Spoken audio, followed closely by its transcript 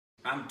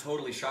I'm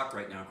totally shocked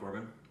right now,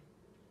 Corbin.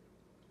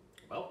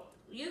 Well,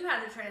 You've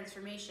had a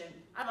transformation.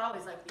 I've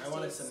always liked these I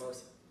wanted tastes.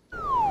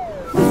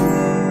 samosa.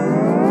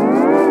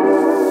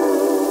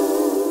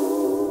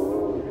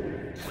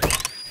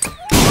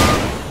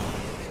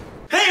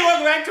 hey,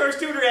 welcome back to our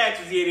Stupid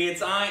Reactions, you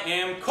idiots. I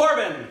am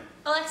Corbin.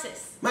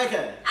 Alexis.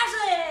 Micah.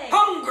 Ashley.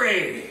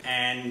 Hungry!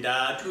 And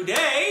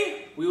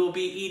today, we will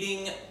be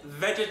eating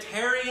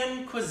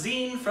vegetarian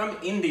cuisine from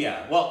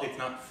India. Well, it's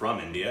not from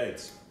India,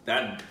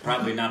 That'd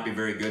probably not be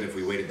very good if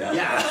we waited that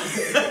Yeah.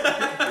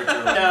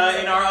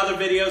 In our other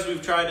videos,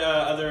 we've tried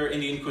other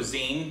Indian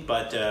cuisine,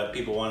 but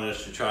people wanted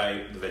us to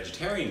try the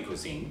vegetarian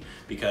cuisine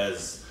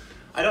because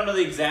I don't know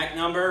the exact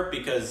number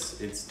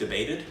because it's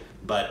debated,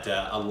 but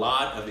a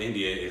lot of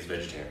India is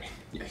vegetarian.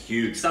 Yeah,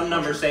 huge. Some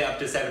numbers say up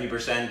to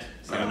 70%,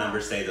 some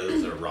numbers say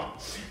those are wrong.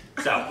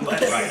 So,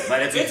 but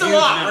it's a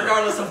lot,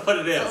 regardless of what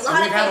it is. It's a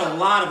lot. We've had a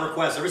lot of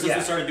requests. Ever since Yeah.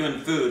 we started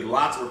doing food,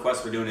 lots of requests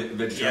for doing it Yeah,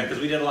 vegetarian.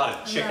 because we did a lot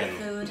of chicken.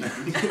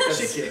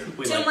 Chicken.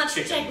 We Too like much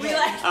chicken. chicken. We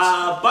like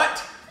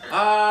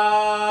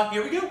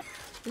Here we go.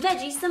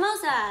 veggie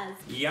samosas.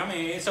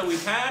 Yummy. So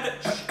we've had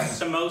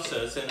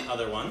samosas and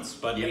other ones,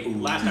 but Yeah.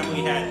 last time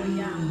we had.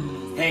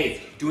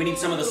 Hey, do we need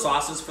some of the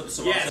sauces for the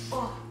samosa? Yes.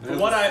 From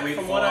what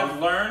I've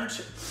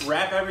learned,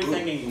 wrap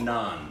everything in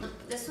naan.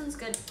 This one's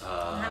good.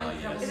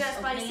 Yes. Is that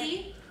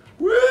spicy?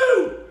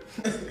 Woo!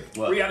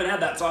 What? We haven't had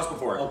that sauce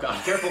before. Oh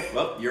God. Careful.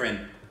 Well, you're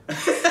in.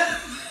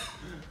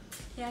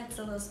 Yeah, it's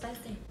a little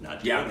spicy.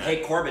 Not Yeah. doing that.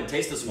 Hey, Corbin,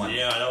 taste this one.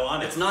 Yeah, I don't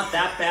want it. It's not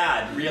that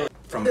bad, really.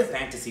 From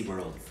fantasy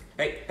world.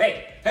 Hey,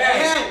 hey,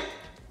 hey!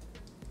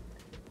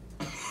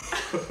 Hey!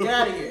 Get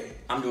out of here.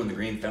 I'm doing the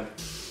green film.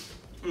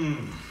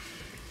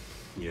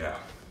 Yeah.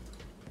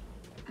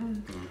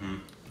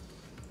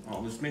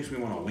 Oh, this makes me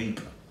want to weep.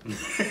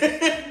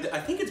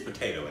 I think it's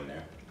potato in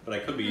there, but I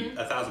could be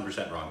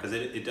 1000% wrong because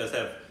it does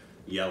have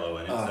yellow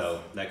in it,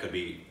 so that could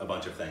be a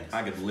bunch of things.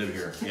 I could live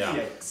here. Yeah.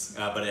 Yikes.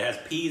 But it has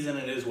peas in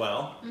it as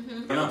well.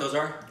 You know what those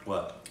are?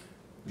 What?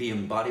 The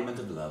embodiment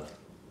of love.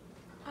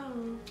 Oh.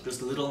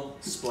 Just little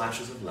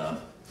splashes of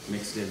love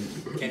mixed in.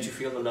 Can't you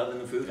feel the love in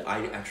the food?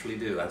 I actually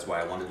do. That's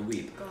why I wanted to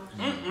weep.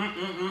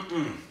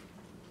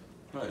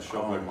 That is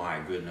so Oh good. my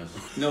goodness.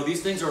 No,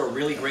 these things are a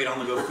really great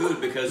on-the-go food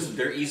because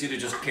they're easy to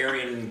just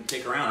carry and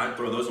take around. I'd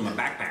throw those in my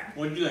backpack.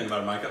 What did you think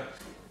about it, Micah?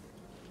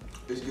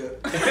 It's good.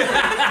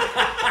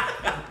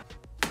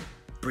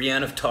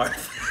 Brienne of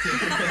Tarth.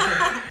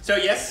 So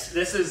yes,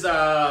 this is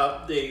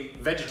the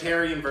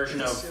vegetarian version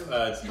of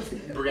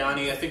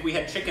biryani. I think we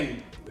had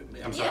chicken.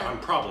 I'm sorry, Yeah. I'm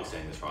probably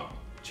saying this wrong.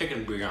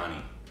 Chicken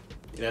biryani.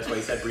 That's why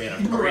he said Brienne of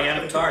Tarth.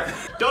 Brienne of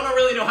Tarth. Don't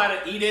really know how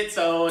to eat it,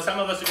 so some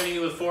of us are gonna eat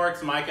it with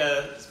forks.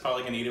 Micah is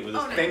probably gonna eat it with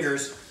his nice.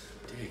 Fingers.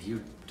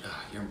 Dude,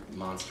 you're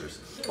monsters.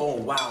 Oh,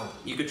 wow.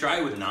 You could try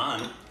it with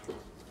naan.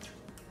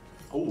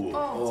 Ooh.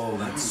 Oh,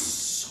 that's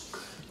so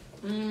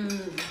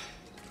good.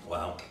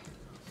 Wow.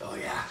 Oh,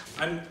 yeah.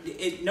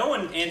 No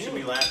one answered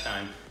me last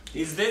time.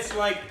 Is this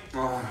like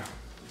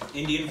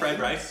Indian fried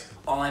rice?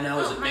 All I know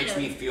is Oh, it makes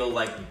kind me of. feel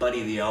like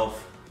Buddy the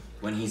Elf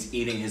when he's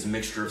eating his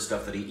mixture of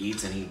stuff that he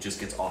eats and he just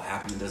gets all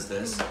happy and does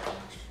this.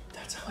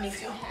 That's how I Makes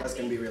you feel. happy. That's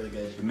gonna be really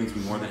good. It makes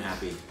me more than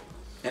happy.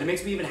 And it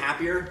makes me even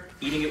happier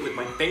eating it with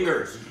my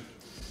fingers.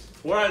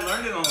 What I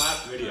learned in the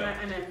last video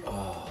And then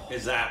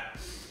is that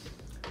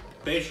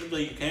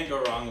basically you can't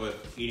go wrong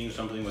with eating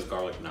something with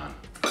garlic naan.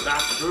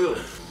 That's true.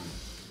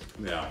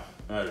 Yeah,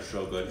 that is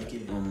so good. Thank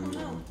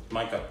you.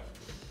 Micah,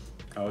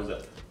 how is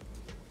it?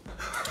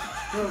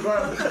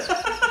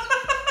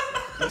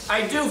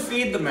 I do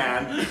feed the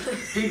man.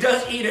 He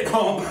does eat at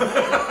home.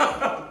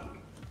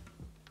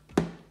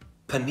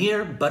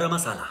 Paneer butter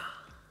masala.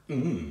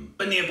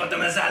 Paneer butter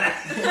masala.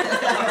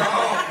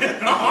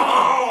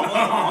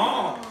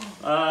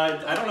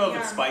 I don't know if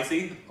it's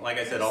spicy. Like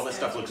I said, all this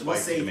stuff looks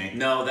spicy to me.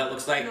 No, that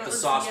looks like No, the it's-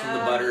 sauce from the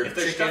yeah. butter. If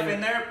there's chicken. stuff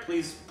in there,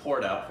 please pour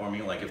it out for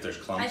me. Like if there's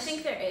clumps. I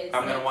think there is.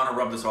 I'm gonna want to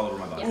rub this all over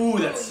my body. Ooh,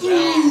 that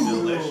smells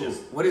delicious.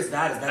 What is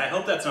that? Is I that?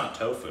 hope that's not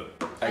tofu.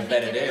 I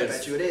bet it I is.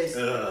 bet you it is.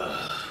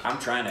 I'm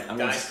trying it. I'm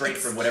going Guys. straight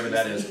for whatever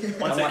that is.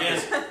 Once I want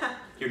again, this.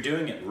 you're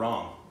doing it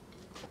wrong.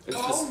 It's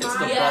Oh just, it's the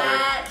my butter.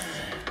 God.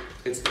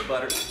 It's the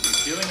butter.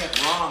 You're doing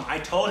it wrong. I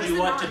told you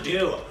what to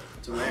do.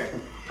 It's rare.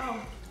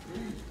 Oh.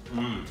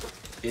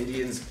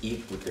 Indians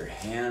eat with their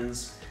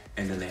hands,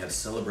 and then they have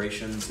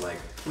celebrations like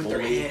With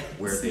their Holi, hands.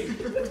 where they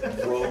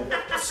throw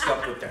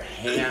stuff with their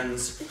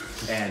hands,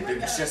 and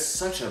it's just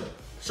such a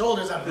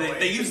Shoulders up.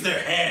 They use their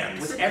hands.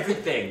 with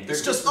everything. They're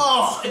It's just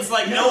oh. It's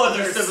like no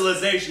other they're-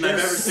 civilization I've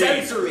they're ever seen.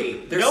 sensory.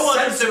 They're No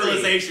other sensory.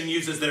 civilization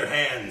uses their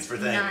hands for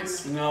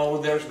things. No,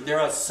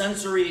 they're a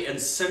sensory and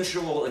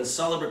sensual and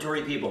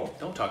celebratory people.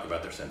 Don't talk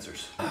about their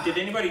sensors. Did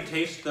anybody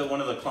taste one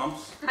of the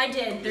clumps? I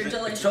did. They're Is it-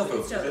 delicious. it's tofu.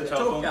 It's Is it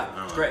tofu. tofu? Yeah,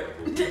 I it's don't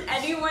great. know. Did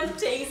anyone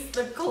taste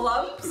the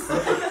clumps?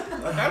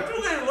 How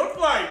do they look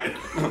like?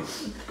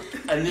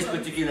 And this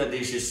particular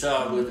dish is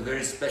served with a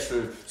very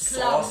special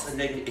sauce, and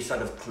then it's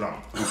sort of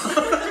clump.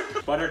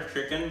 Butter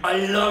chicken I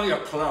love your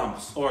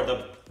clumps. or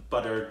the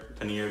butter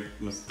paneer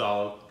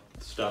masala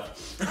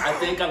stuff. I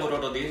think I would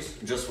order this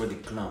just for the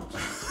clumps.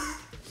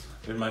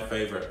 It's my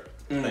favorite.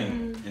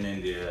 thing in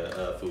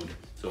India food.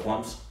 So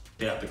Clumps?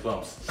 Yeah, the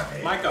clumps.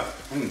 Micah.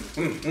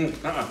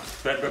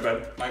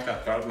 Bad.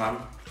 Micah.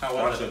 How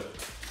Watch was it?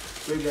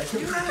 Pretty good.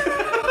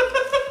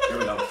 Here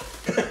we go.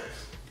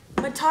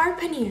 Matar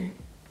paneer.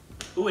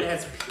 Ooh, it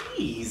has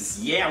peas.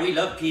 Yeah, we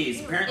love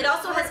peas. It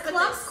also has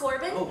clumps,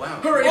 Corbin. Oh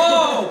wow.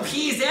 Whoa,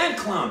 peas and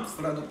clumps.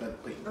 But I don't bet.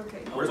 Wait.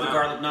 Okay. Where's wow. the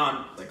garlic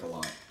naan? Like a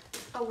lot.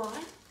 A lot?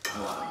 A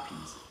lot like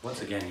peas.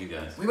 Once again, you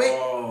guys. Wait.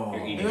 Oh.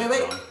 You're eating Wait.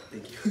 it wrong.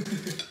 Thank you.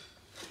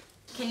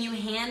 Can you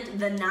hand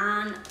the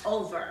naan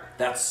over?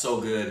 That's so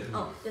good.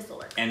 Oh, this will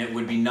work. And it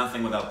would be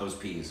nothing without those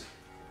peas.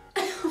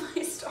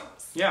 My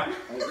stars. Yeah.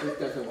 I just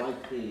doesn't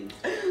like peas.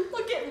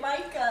 Look at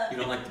Micah. You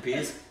don't like the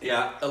peas?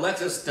 Yeah,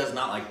 Alexis does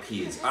not like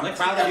peas. I'm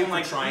Alexis proud of you doesn't for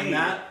like trying peas.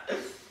 that.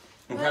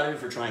 I'm proud of you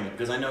for trying it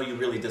because I know you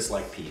really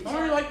dislike peas. I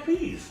don't like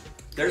peas.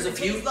 There's a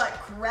few. Tastes like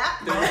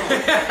crap.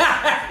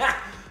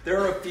 There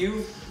are a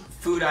few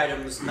food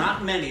items,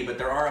 not many, but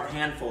there are a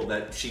handful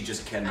that she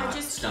just cannot I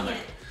just stomach.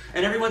 can't.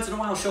 And every once in a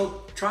while,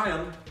 she'll try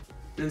them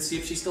and see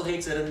if she still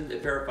hates it, and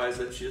it verifies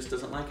that she just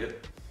doesn't like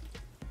it.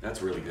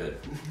 That's really good.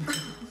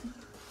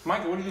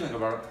 Michael, what do you think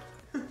about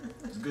it?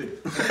 It's good.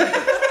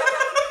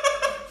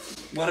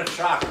 What a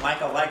shock!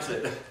 Michael likes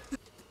it.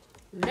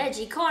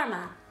 Veggie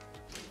korma.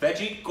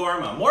 Veggie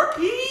korma. More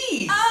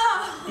peas!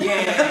 Oh!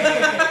 Yay!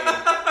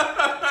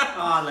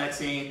 Aw,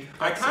 Lexi.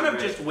 I kind of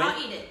just went.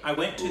 I'll eat it. I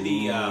went to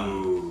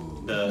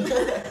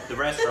the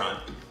restaurant,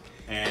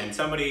 and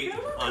somebody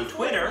on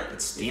Twitter,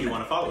 It's if you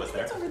want to follow us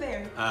there, It's over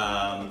there.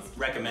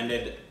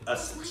 recommended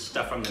us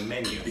stuff from the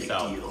menu.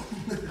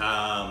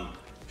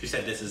 She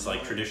said this is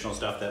like traditional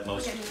stuff that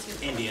most Okay, me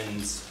too.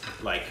 Indians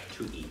like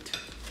to eat.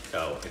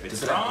 So if it's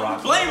Does it have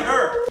wrong, broccoli? blame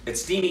her.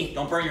 It's steamy.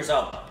 Don't burn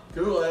yourself.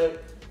 Kool-Aid.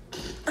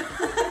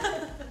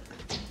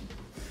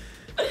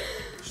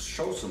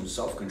 Show some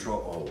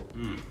self-control.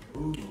 Oh.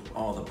 Ooh.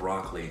 Oh, the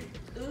broccoli.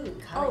 Ooh,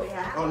 oh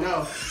yeah. Oh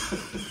no.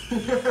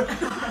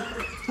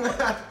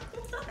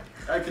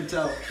 I can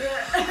tell.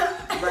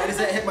 Right as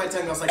it hit my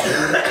tongue, I was like,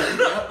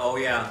 yep. Oh,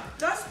 yeah.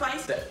 That's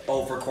spicy.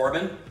 Oh, for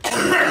Corbin?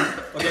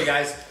 Okay,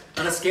 guys.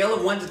 On a scale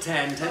of 1 to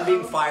 10, 10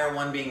 being fire,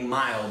 1 being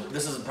mild,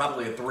 this is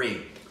probably a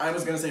 3. I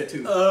was gonna say a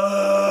 2.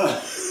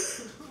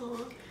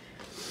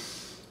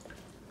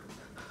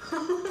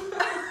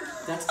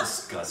 That's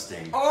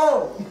disgusting.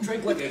 Oh!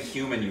 Drink like a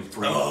human, you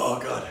freak. Oh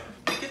god,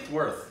 it gets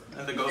worse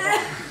as it goes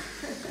on.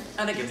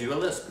 And it gives you a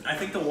lisp. I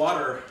think the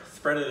water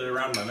spreaded it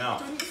around my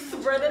mouth.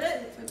 Spreaded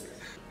it.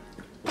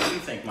 What do you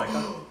think,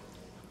 Michael?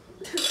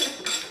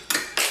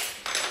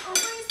 Oh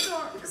my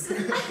stars.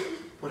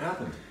 What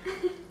happened?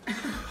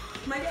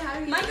 Micah, how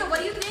are you? Micah, what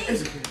do you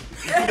think?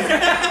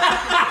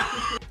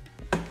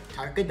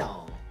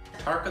 Tarkadal.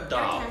 Tarka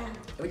dal.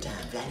 Every time,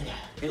 blah, blah.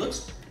 It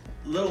looks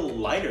a little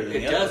lighter than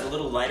It the does, other. a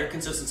little lighter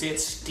consistency.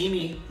 It's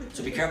steamy,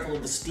 so be careful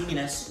of the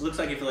steaminess. It looks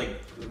like if you like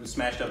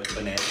smashed up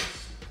bananas.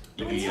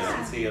 You can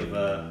Yeah. see of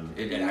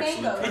It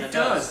actually Mangoes. kind It of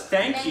does.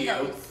 Thank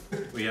Mangoes.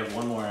 you. We have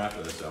one more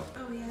after this though.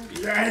 Oh yeah.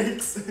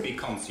 Yikes! Be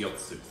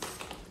conscious.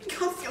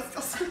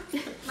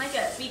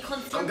 Micah, be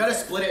conscious. I'm gonna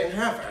split it in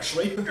half,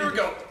 Ashley. Here we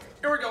go.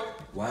 Here we go.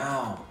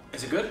 Wow.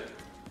 Is it good?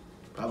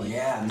 Probably.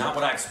 Yeah, not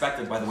what I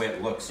expected by the way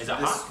it looks. Is it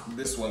hot?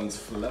 This one's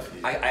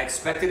fluffy. I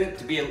expected it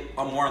to be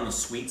a more on the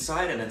sweet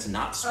side, and it's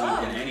not sweet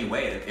Oh. in any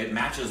way. It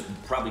matches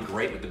probably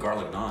great with the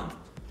garlic naan.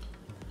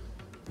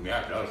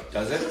 Yeah, it does.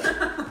 Does it?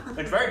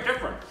 It's very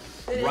different.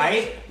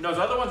 Right? Those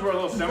other ones were a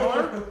little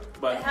similar,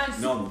 It but has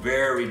No,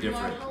 very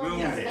different.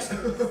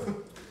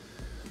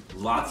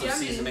 Lots of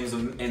Yummy. seasonings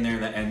in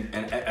there, and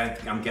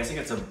I'm guessing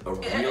it's a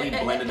really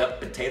blended up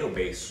potato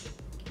base,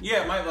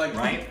 yeah, it might like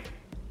right?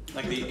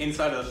 like the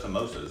inside of the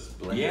samosas.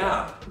 blended Yeah,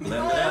 up.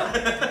 blend it up.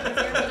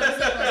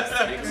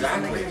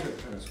 Exactly.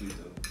 Kind of sweet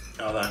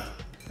though. Hold on.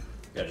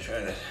 Gotta try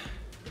that.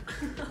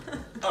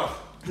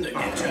 Oh, let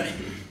me try.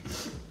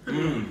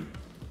 Mmm,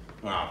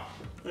 Wow,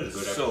 this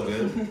is good. so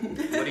good.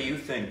 What do you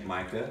think,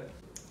 Micah?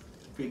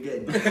 Pretty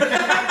good.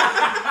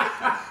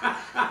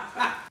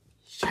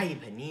 Shahi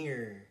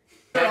paneer.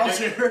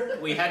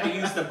 We had to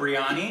use the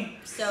biryani,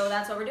 So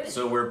that's what we're doing.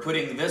 So we're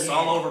putting this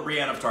all over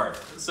Brienne of Tart.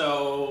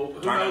 so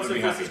who Tarna knows would if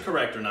be this happy. is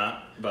correct or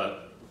not,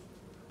 but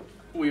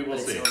we will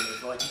see. Yeah,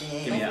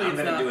 Hopefully I'm it's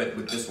gonna not- do it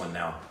with this one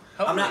now.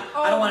 Hopefully-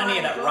 I don't want Oh any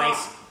of my that God.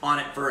 rice on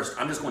it first.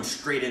 I'm just going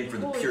straight in for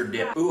the pure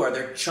dip. Ooh, are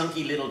there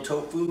chunky little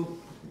tofu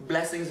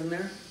blessings in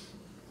there?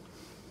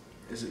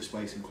 Is it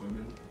spicy,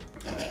 Corbin?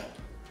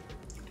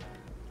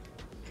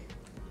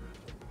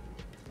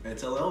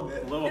 It's a little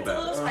bit. A little It's bit. a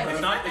little spicy. It's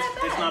It's not. not that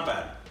It's bad. not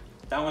bad.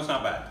 That one's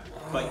not bad.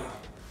 But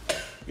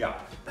yeah,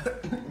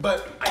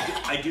 But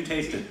I do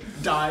taste it.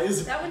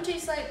 dies. That one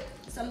tastes like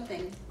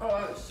something.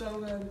 Oh, it's so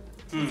good.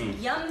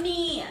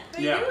 Yummy. What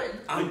are Yeah. you doing?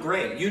 I'm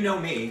great. You know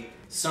me.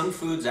 Some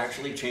foods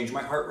actually change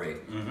my heart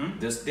rate.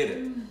 This did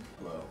it.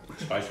 Hello.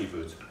 Spicy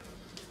foods.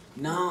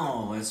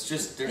 No, it's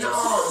just there's No,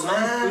 some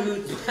man.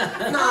 foods.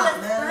 Nah,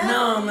 man.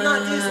 No,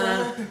 Not this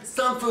one.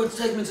 Some foods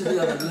take me to the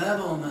other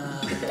level,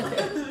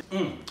 man.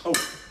 Oh,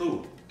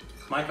 ooh,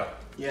 Micah,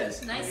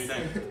 Yes. what do you Nice.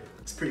 think?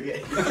 It's pretty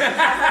good.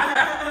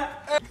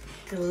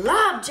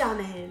 Gulab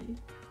jamun.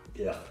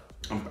 Yeah.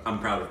 I'm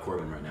proud of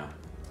Corbin right now.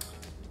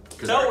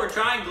 So we're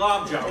trying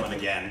glob jamun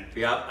again.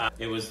 Yep.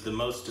 It was the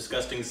most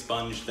disgusting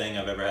sponge thing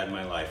I've ever had in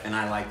my life. And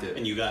I liked it.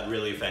 And you got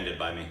really offended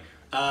by me.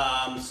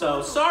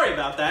 So sorry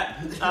about that.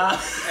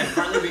 And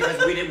partly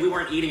because we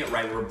weren't eating it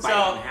right. We were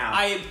biting it in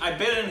half. I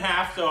bit it in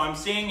half, so I'm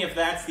seeing if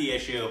that's the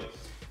issue.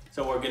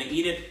 So we're gonna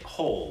eat it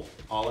whole,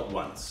 all at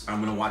once. I'm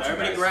gonna watch so you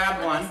everybody guys.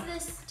 grab one. What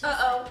is this?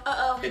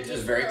 Uh-oh. It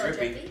is very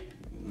trippy.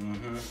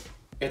 Mm-hmm.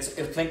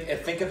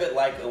 Think of it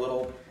like a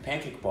little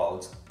pancake ball.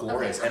 It's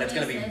glorious, Okay, and it's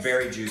gonna be this.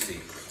 very juicy.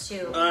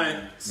 Two. Alright.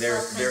 They're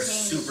Self-contained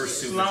super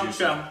juice.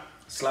 juicy.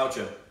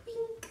 Sloucha.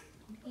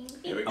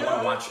 Here we I go.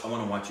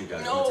 wanna watch you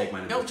guys. I wanna take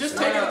mine. No, just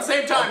take it at the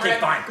same time, Okay, Rick.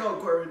 fine. Go,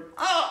 Corbin.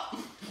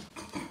 Oh!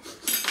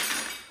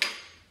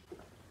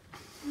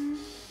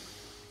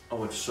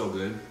 Oh, it's so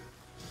good.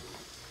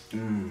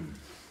 Mmm.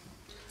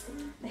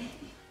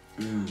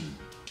 Mmm.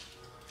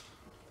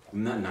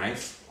 Isn't that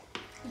nice?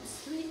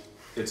 It's sweet.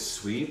 It's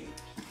sweet,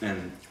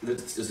 and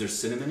is there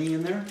cinnamony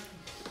in there?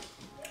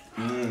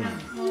 Mmm.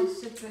 Oh,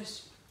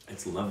 citrus.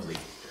 It's lovely.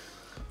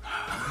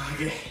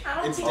 Okay. I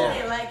don't It's think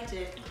dead. they liked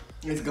it.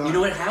 It's gone. You know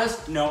what it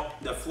has? No,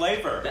 the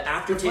flavor. The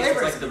aftertaste flavor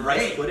is like is the rice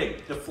great. pudding.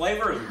 The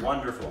flavor is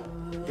wonderful.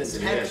 The Yes,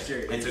 it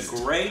texture. It's is- a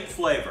great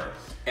flavor.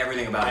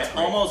 Everything about I it's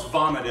great. almost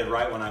vomited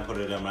right when I put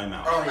it in my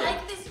mouth. Oh I yeah.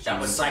 like this That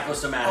was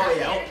psychosomatic. Oh,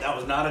 yeah. Nope, that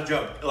was not a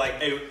joke. Like,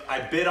 I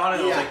bit on it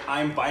and I was Yeah. like,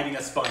 I'm biting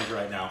a sponge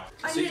right now.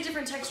 I need a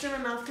different texture in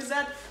my mouth because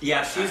that.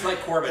 Yeah, she's like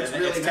Corbin. It's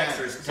and really it's bad.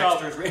 textures. So-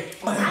 Textures.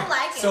 I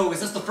like it. So is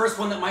this the first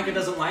one that Micah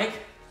doesn't like?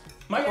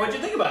 Mike, what'd you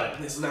think about it?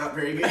 It's not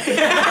very good.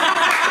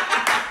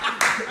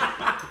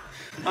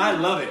 I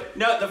love it.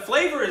 No, the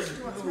flavor is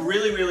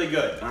really, really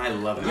good. I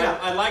love it. Yeah.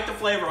 I like the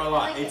flavor a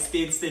lot. I like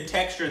it's the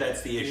texture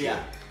that's the issue.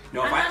 Yeah.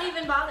 No, I'm if not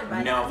even bothered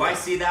by that. if I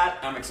see that,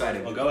 I'm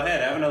excited. Well, go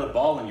ahead. Have another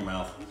ball in your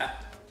mouth.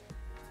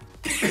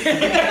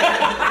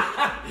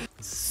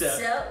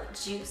 So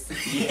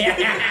juicy.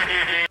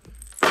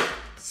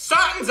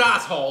 Something's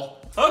asshole.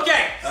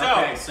 Okay,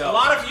 so so- a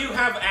lot of you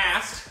have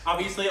asked.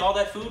 Obviously, all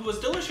that food was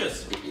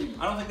delicious.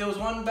 I don't think there was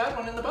one bad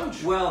one in the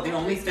bunch. Well, the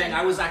only thing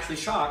I was actually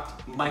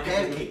shocked, Micah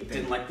Pancake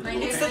didn't like the Like,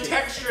 little It's the pancake.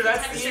 texture.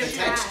 That's the It's the issue.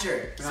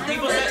 texture. Some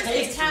People of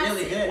say it tastes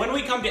really good. When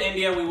we come to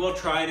India, we will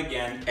try it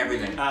again.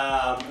 Everything. Is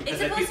Because it if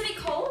supposed you- to be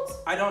cold?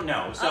 I don't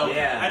know. So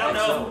Yeah, I don't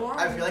I know. hope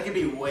I feel like it'd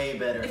be way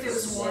better If it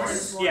was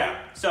warm. Yeah,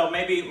 so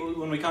maybe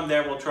when we come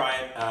there, we'll try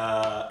it,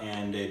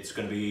 and it's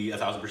going to be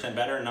 1000%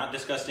 better, not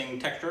disgusting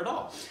texture at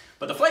all.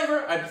 But the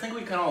flavor, I think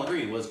we can all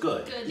agree, was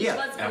good. Good. Yeah,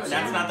 Let's go. And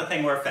that's not the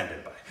thing we're offended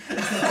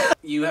by.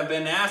 You have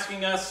been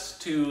asking us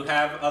to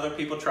have other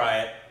people try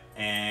it,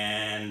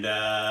 and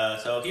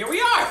so here we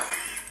are.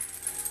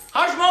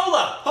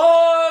 Hajmola!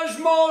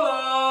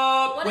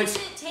 Hajmola! What Which, does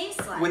it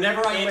taste like?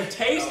 whenever I It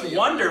tastes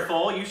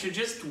wonderful. You should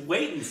just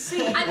wait and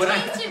see. I've when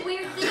I- tasted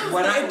weird things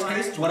what I before.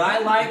 taste, what I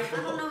like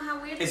I don't know how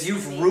weird is this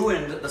you've be.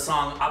 ruined the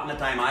song Apna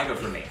Time Aiga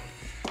for me.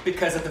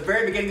 Because at the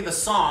very beginning of the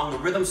song, the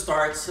rhythm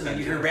starts, and then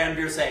you hear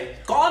Ranbir say,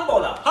 Kaun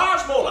bola?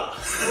 Hajmola!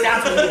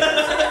 That's what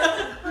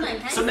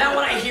it is. So So now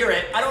when I hear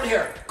it, I don't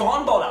hear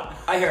Kaun bola.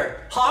 I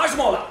hear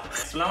Hajmola.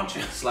 Slouch.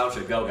 Slouch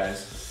it, go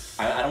guys.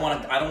 I don't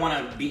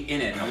want to be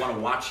in it. I want to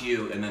watch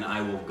you, and then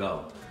I will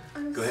go.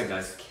 Go ahead,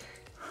 guys.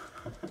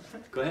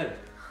 Go ahead.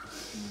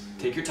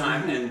 Take your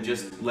time and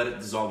just let it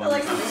dissolve on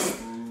your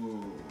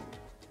tongue.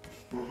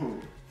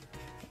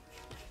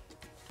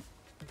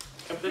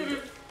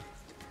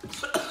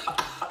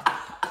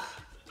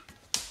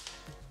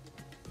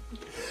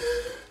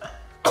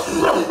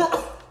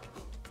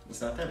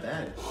 It's not that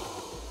bad. It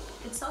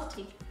It's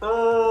salty. tastes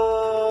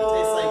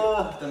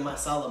like the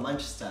masala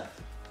munch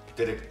stuff.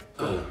 Did it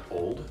go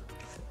old?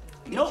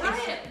 No, Try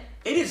it.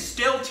 it is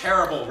still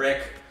terrible,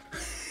 Rick.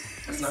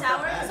 It's not sour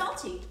that and bad.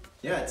 salty.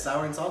 Yeah, it's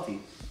sour and salty.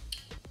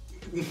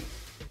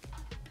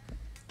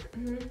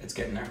 It's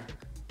getting there.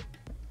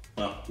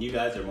 Well, you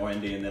guys are more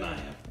Indian than I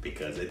am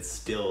because it's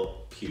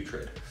still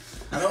putrid.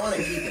 I don't want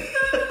to keep it.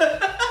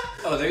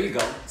 Oh, there you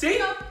go.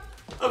 See?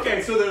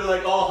 Okay, so they're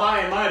like all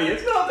high and mighty.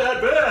 It's not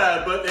that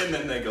bad, but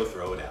then they go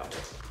throw it out.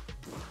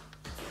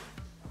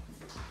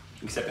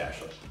 Except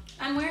Ashley.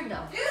 I'm weird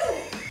though.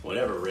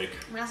 Whatever, Rick.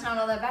 That's not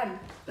all that bad.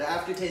 The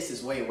aftertaste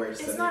is way worse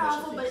It's than not the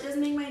awful, initial but it taste.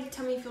 doesn't make my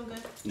tummy feel good.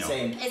 No.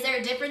 Same. Is there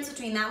a difference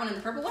between that one and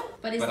the purple one?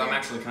 But But I'm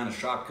actually kind of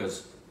shocked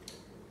because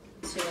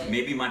Should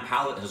maybe my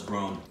palate has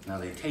grown. No,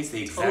 they taste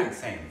the exact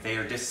same. They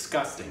are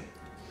disgusting.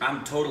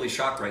 I'm totally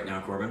shocked right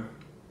now, Corbin.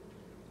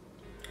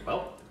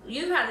 Well,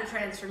 You've had a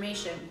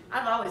transformation.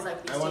 I've always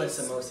liked these I want a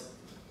tastes. samosa.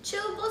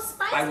 Chewable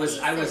spicy I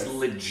was pieces.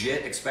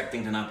 legit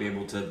expecting to not be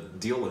able to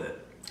deal with it.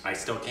 I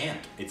still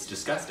can't. It's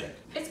disgusting.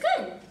 It's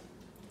good.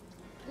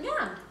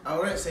 Yeah. I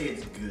wouldn't say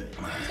it's good.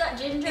 It's got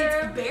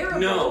ginger. It's bearable.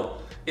 No,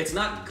 it's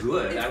not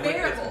good. It's I would,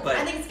 bearable. but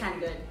I think it's kind of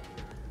good.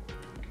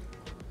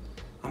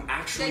 I'm So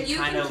actually you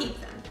kind can of. keep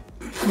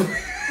them.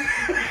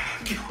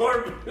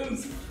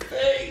 Corbin's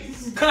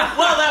face.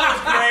 Well,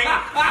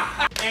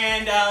 that was great.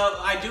 And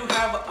I do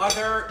have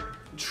other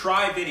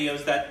try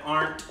videos that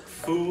aren't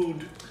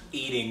food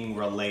eating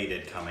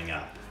related coming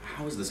up.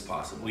 How is this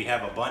possible? We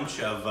have a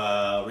bunch of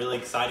really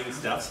exciting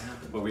stuff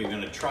where we're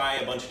going to try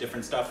a bunch of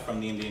different stuff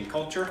from the Indian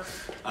culture.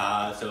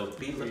 So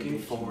be looking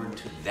forward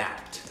to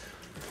that.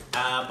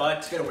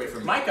 But Get away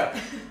from me. Micah,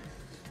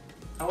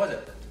 how was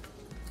it?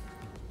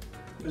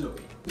 It was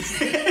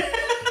okay.